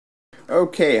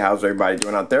Okay, how's everybody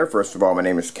doing out there? First of all, my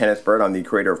name is Kenneth Bird. I'm the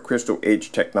creator of Crystal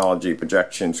H Technology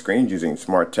projection screens using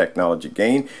smart technology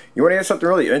gain. You want to hear something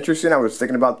really interesting I was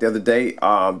thinking about the other day?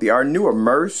 Our new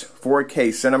Immerse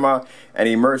 4K Cinema and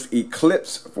Immerse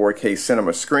Eclipse 4K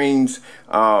Cinema screens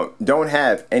don't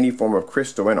have any form of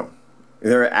crystal in them.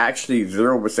 They're actually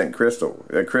 0% crystal.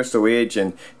 The Crystal Edge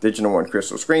and Digital One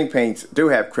Crystal screen paints do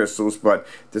have crystals, but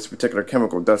this particular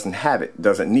chemical doesn't have it,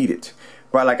 doesn't need it.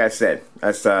 But like I said,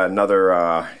 that's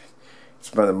another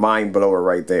mind blower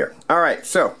right there. All right,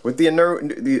 so with the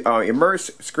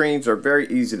Immerse screens are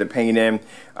very easy to paint in,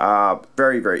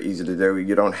 very easy to do.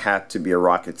 You don't have to be a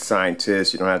rocket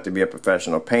scientist. You don't have to be a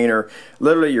professional painter.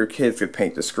 Literally, your kids could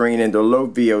paint the screen in. They're low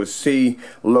VOC,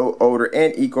 low odor,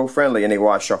 and eco-friendly, and they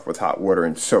wash off with hot water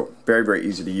and soap. Very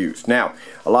easy to use. Now,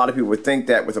 a lot of people would think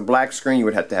that with a black screen you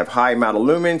would have to have high amount of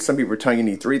lumens. Some people are telling you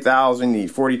need 3,000,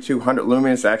 need 4,200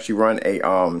 lumens to actually run a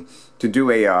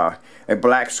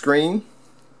black screen.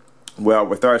 Well,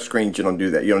 with our screens, you don't do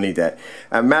that. You don't need that.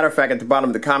 Matter of fact, at the bottom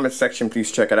of the comment section,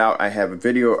 please check it out. I have a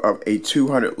video of a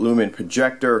 200 lumen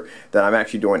projector that I'm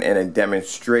actually doing in a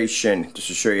demonstration just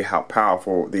to show you how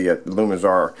powerful the lumens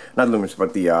are. Not lumens,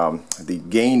 but the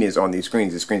gain is on these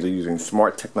screens. The screens are using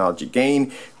smart technology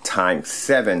gain times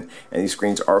 7, and these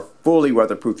screens are fully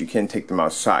weatherproof. You can take them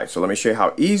outside. So let me show you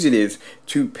how easy it is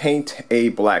to paint a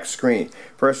black screen.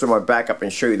 First, I'm going to back up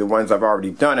and show you the ones I've already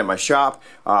done in my shop.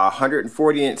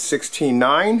 140 inch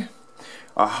 16:9,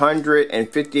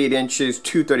 158 inches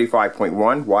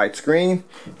 235.1 widescreen,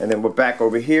 and then we're back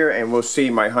over here and we'll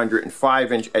see my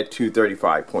 105 inch at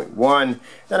 235.1.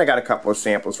 Then I got a couple of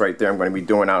samples right there I'm going to be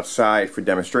doing outside for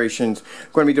demonstrations.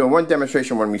 I'm going to be doing one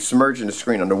demonstration when we submerging the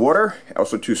screen underwater,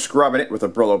 also to scrubbing it with a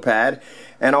Brillo pad,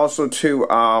 and also to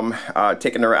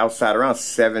taking her outside around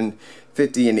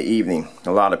 7:50 in the evening.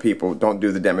 A lot of people don't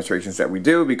do the demonstrations that we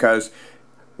do because,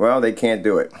 well, they can't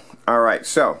do it. Alright,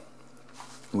 so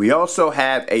we also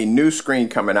have a new screen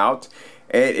coming out.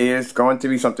 It is going to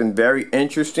be something very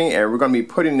interesting, and we're going to be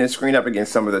putting this screen up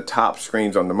against some of the top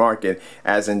screens on the market,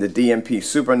 as in the DMP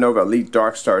Supernova Elite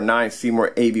Darkstar 9,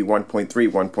 Seymour AV 1.3,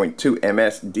 1.2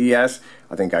 MS DS.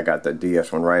 I think I got the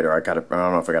DS one right, or I don't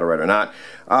know if I got it right or not.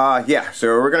 Yeah, so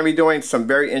we're going to be doing some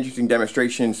very interesting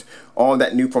demonstrations on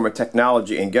that new form of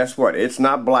technology, and guess what? It's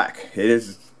not black. It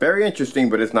is very interesting,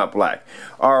 but it's not black.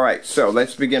 Alright, so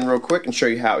let's begin real quick and show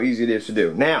you how easy it is to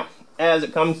do. Now, as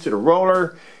it comes to the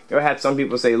roller, you had some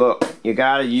people say, look, you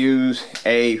gotta use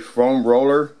a foam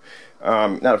roller.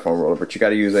 Not a foam roller, but you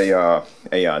gotta use a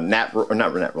foam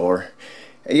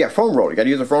roller. You gotta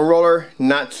use a foam roller.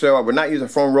 Not so. I would not use a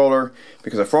foam roller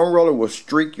because a foam roller will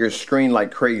streak your screen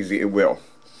like crazy. It will.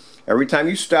 Every time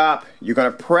you stop, you're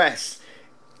gonna press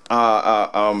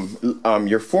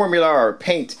your formula or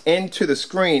paint into the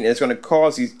screen, and it's going to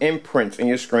cause these imprints in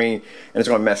your screen, and it's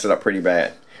going to mess it up pretty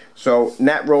bad. So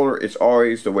nat roller is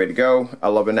always the way to go. I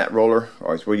love a nat roller.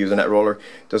 Always will use a nat roller.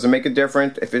 Doesn't make a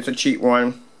difference if it's a cheap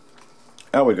one.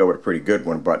 I would go with a pretty good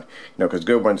one, but you know, because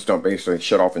good ones don't basically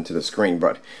shut off into the screen.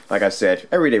 But like I said,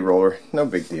 everyday roller, no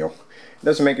big deal. It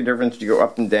doesn't make a difference. You go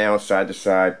up and down, side to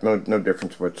side, no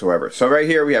difference whatsoever. So right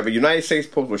here we have a United States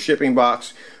Postal Shipping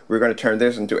box. We're going to turn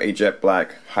this into a jet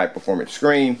black high performance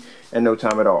screen in no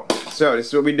time at all. So this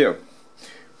is what we do.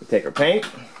 We take our paint,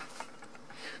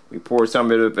 we pour some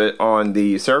of it on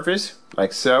the surface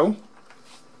like so.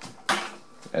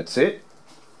 That's it.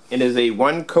 It is a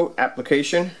one coat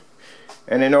application,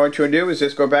 and then all you do is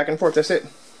just go back and forth. That's it.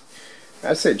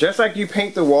 That's it. Just like you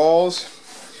paint the walls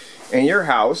in your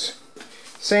house,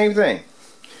 same thing.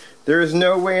 There is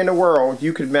no way in the world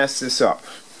you could mess this up.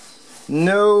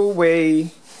 No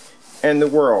way in the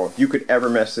world you could ever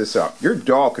mess this up. Your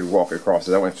dog could walk across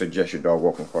it. I wouldn't suggest your dog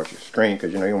walking across your screen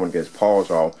because you know you don't want to get his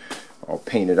paws all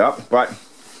painted up. But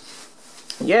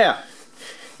yeah,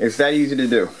 it's that easy to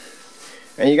do.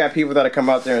 And you got people that come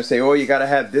out there and say, oh, you got to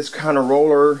have this kind of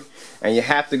roller, and you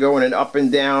have to go in an up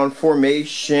and down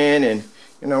formation, and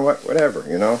you know what, whatever,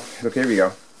 you know. Look, here we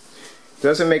go.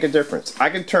 Doesn't make a difference. I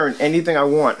can turn anything I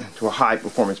want to a high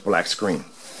performance black screen.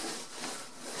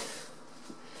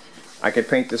 I can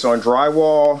paint this on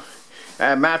drywall.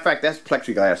 Matter of fact, that's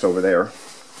plexiglass over there.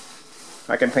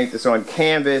 I can paint this on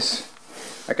canvas.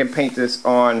 I can paint this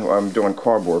on, well, I'm doing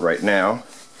cardboard right now.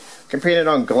 I can paint it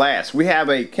on glass. We have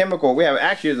a chemical,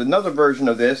 actually there's another version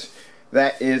of this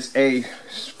that is a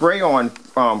spray-on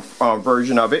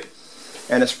version of it.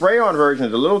 And the spray-on version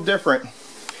is a little different.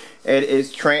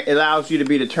 It allows you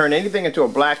to turn anything into a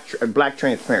black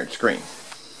transparent screen.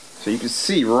 So you can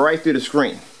see right through the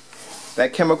screen.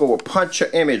 That chemical will punch your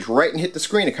image right and hit the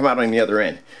screen and come out on the other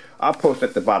end. I'll post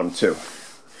at the bottom too.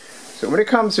 So when it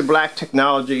comes to black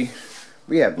technology,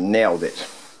 we have nailed it.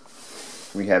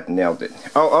 We have nailed it.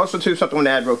 Oh, also too, something I want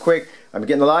to add real quick. I'm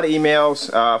getting a lot of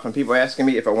emails from people asking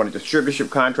me if I want a distributorship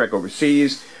contract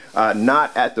overseas.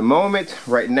 Not at the moment.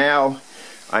 Right now,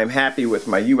 I'm happy with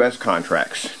my U.S.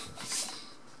 contracts.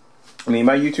 I mean,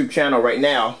 my YouTube channel right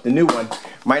now, the new one,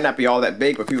 might not be all that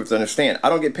big, but people have to understand. I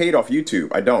don't get paid off YouTube.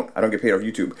 I don't get paid off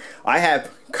YouTube. I have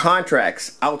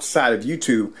contracts outside of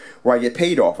YouTube where I get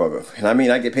paid off of them. And I mean,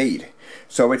 I get paid.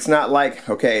 So it's not like,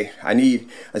 okay,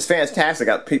 it's fantastic.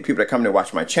 I got people that come to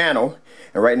watch my channel.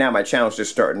 And right now my channel's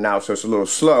just starting out, so it's a little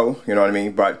slow, you know what I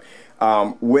mean? But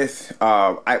with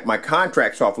my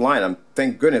contracts offline,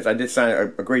 thank goodness I did sign a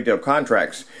great deal of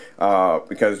contracts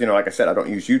because, you know, like I said, I don't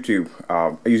use YouTube.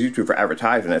 I use YouTube for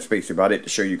advertising. That's basically about it, to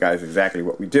show you guys exactly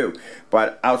what we do.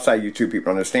 But outside YouTube, people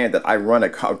understand that I run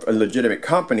a legitimate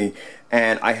company,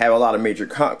 and I have a lot of major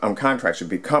contracts with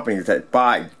big companies that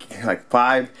buy like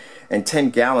 5 and 10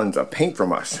 gallons of paint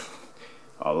from us.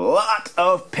 A lot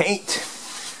of paint.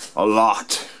 A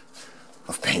lot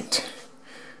of paint.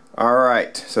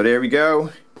 Alright, so there we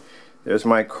go. There's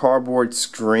my cardboard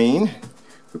screen.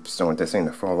 Oops, don't want this thing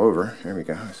to fall over. There we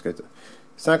go.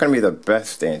 It's not going to be the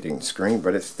best standing screen,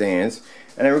 but it stands.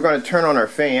 And then we're going to turn on our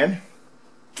fan.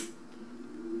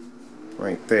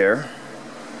 Right there.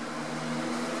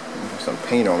 Some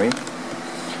paint on me.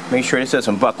 Make sure this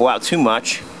doesn't buckle out too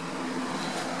much.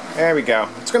 There we go.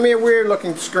 It's going to be a weird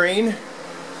looking screen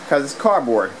because it's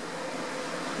cardboard.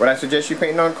 Would I suggest you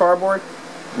painting on cardboard?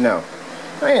 No.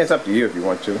 I mean, it's up to you if you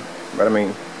want to, but I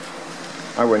mean,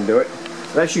 I wouldn't do it.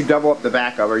 Unless you double up the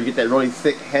back of it, or you get that really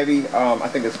thick, heavy, I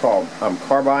think it's called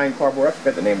carbine cardboard. I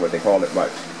forget the name of what they call it,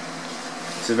 but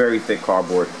it's a very thick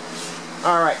cardboard.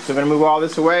 Alright, so I'm going to move all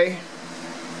this away.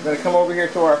 I'm going to come over here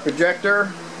to our projector,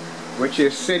 which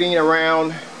is sitting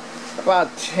around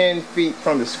about 10 feet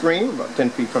from the screen. About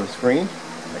 10 feet from the screen. I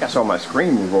think I saw my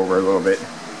screen move over a little bit.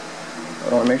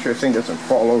 I want to make sure this thing doesn't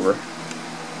fall over.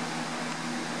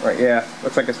 Right, yeah,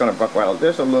 looks like it's going to buckle out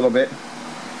just a little bit.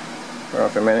 Hold on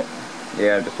for a minute.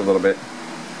 Yeah, just a little bit.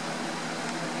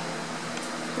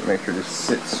 Make sure this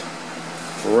sits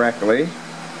correctly.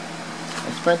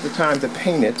 I spent the time to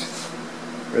paint it.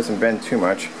 It doesn't bend too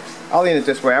much. I'll lean it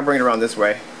this way. I'll bring it around this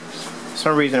way. For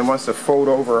some reason it wants to fold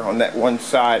over on that one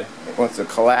side. It wants to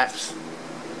collapse.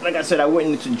 Like I said, I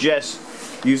wouldn't suggest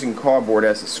using cardboard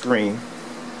as a screen.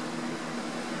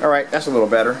 Alright, that's a little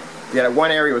better. Yeah, that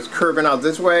one area was curving out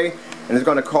this way, and it's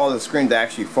going to cause the screen to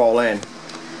actually fall in.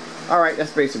 Alright,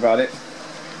 that's basically about it.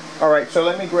 Alright, so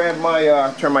let me grab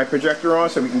my, turn my projector on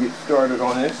so we can get started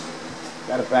on this.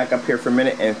 Got to back up here for a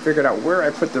minute and figured out where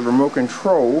I put the remote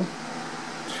control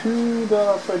to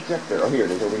the projector. Oh, here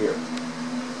it is, over here.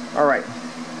 Alright.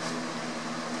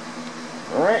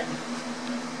 Alright.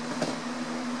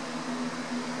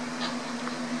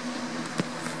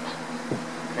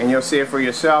 And you'll see it for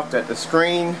yourself that the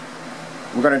screen,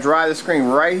 we're going to dry the screen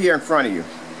right here in front of you.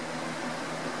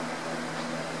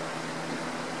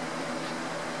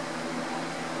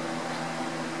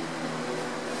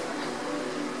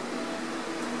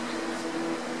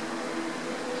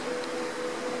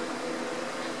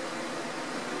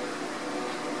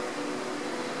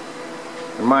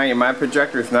 Mind you, my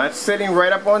projector is not sitting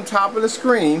right up on top of the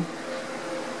screen.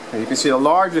 And you can see the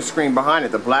larger screen behind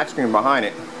it, the black screen behind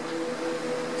it,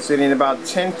 sitting about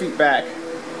 10 feet back.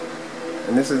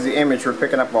 And this is the image we're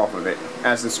picking up off of it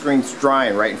as the screen's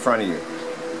drying right in front of you.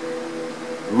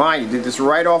 Mind you, did this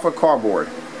right off of cardboard.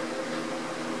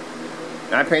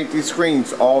 I paint these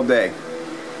screens all day.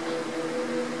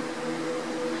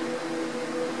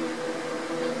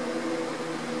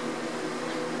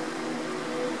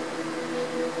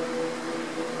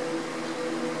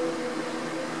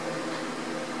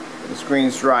 The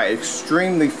screens dry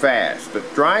extremely fast. The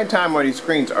drying time on these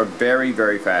screens are very,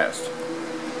 very fast.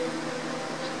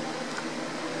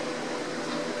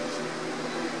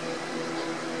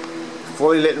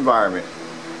 Fully lit environment.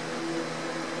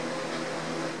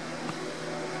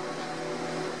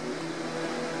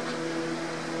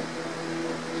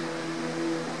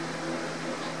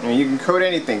 And you can coat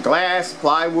anything: glass,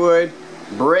 plywood,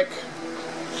 brick,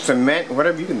 cement,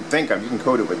 whatever you can think of, you can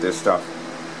coat it with this stuff.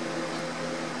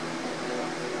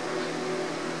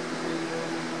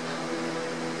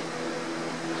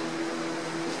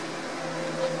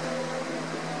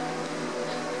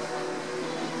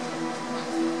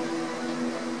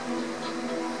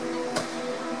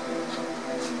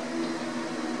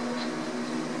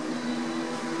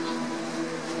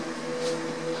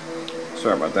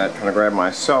 Sorry about that, trying to grab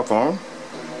my cell phone.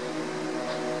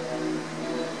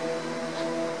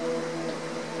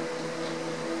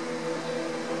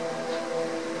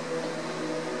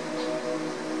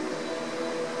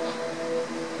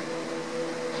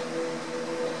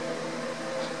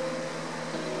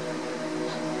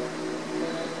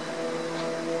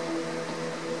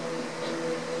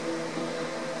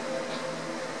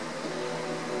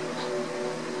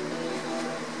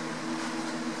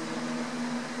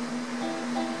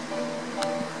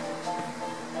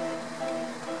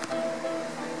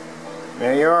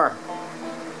 There you are.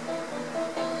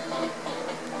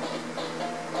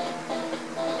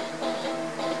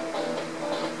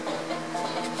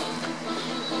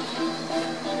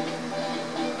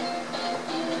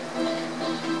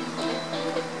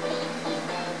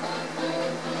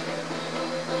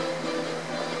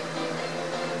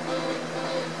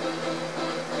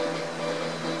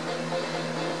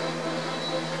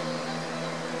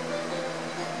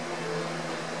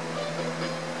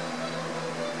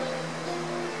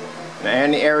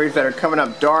 And the areas that are coming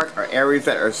up dark are areas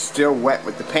that are still wet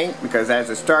with the paint, because as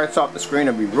it starts off the screen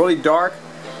it'll be really dark,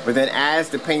 but then as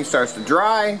the paint starts to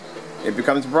dry it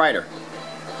becomes brighter.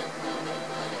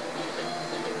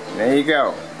 There you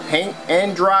go. Paint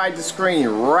and dried the screen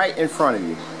right in front of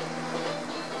you.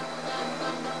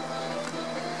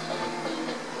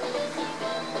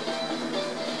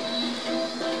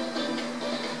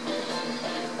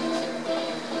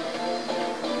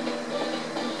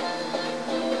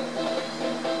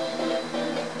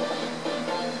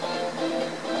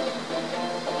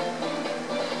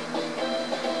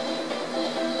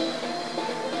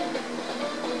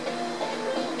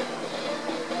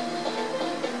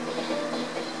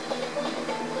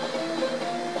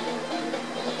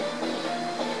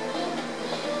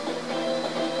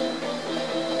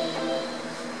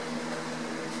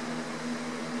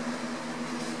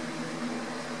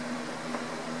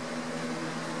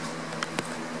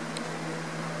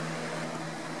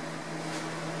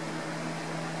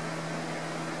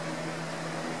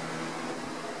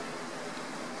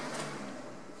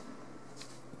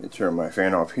 Let me turn my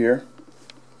fan off here.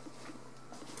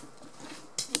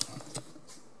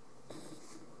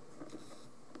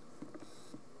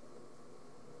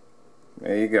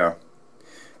 There you go.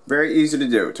 Very easy to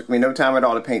do. It took me no time at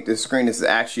all to paint this screen. This is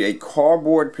actually a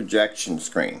cardboard projection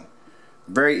screen.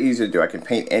 Very easy to do. I can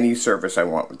paint any surface I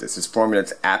want with this. This formula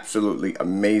is absolutely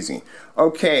amazing.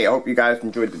 Okay, I hope you guys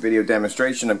enjoyed the video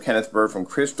demonstration. I'm Kenneth Bird from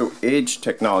Crystal Edge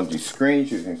Technology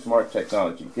Screens using Smart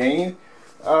Technology Gain.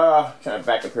 Trying to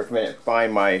back up here for a minute,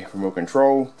 find my remote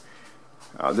control.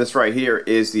 This right here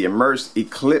is the Immerse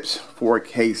Eclipse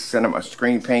 4K Cinema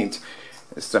Screen Paint.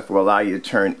 This stuff will allow you to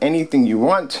turn anything you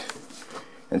want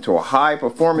into a high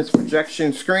performance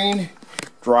projection screen.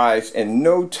 Dries in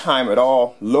no time at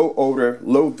all. Low odor,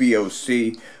 low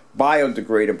VOC,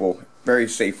 biodegradable, very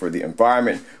safe for the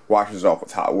environment, washes off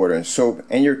with hot water and soap,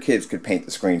 and your kids could paint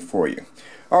the screen for you.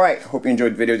 Alright, hope you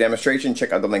enjoyed the video demonstration.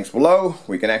 Check out the links below.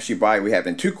 We can actually buy, we have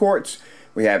it in 2 quarts,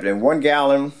 we have it in 1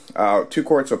 gallon. 2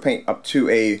 quarts will paint up to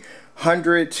a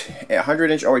 100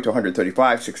 inch all the way to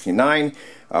 135, 69.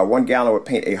 1 gallon would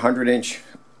paint a 100 inch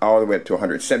all the way up to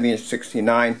 170 inch,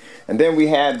 69. And then we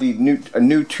have the new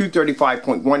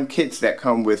 235.1 kits that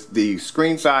come with the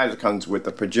screen size. It comes with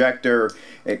the projector,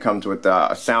 it comes with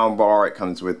a sound bar, it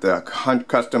comes with the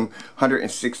custom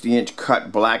 160 inch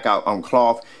cut blackout on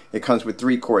cloth. It comes with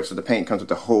 3 quarts of the paint. It comes with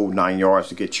the whole 9 yards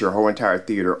to get your whole entire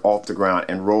theater off the ground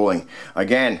and rolling.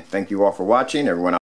 Again, thank you all for watching. Everyone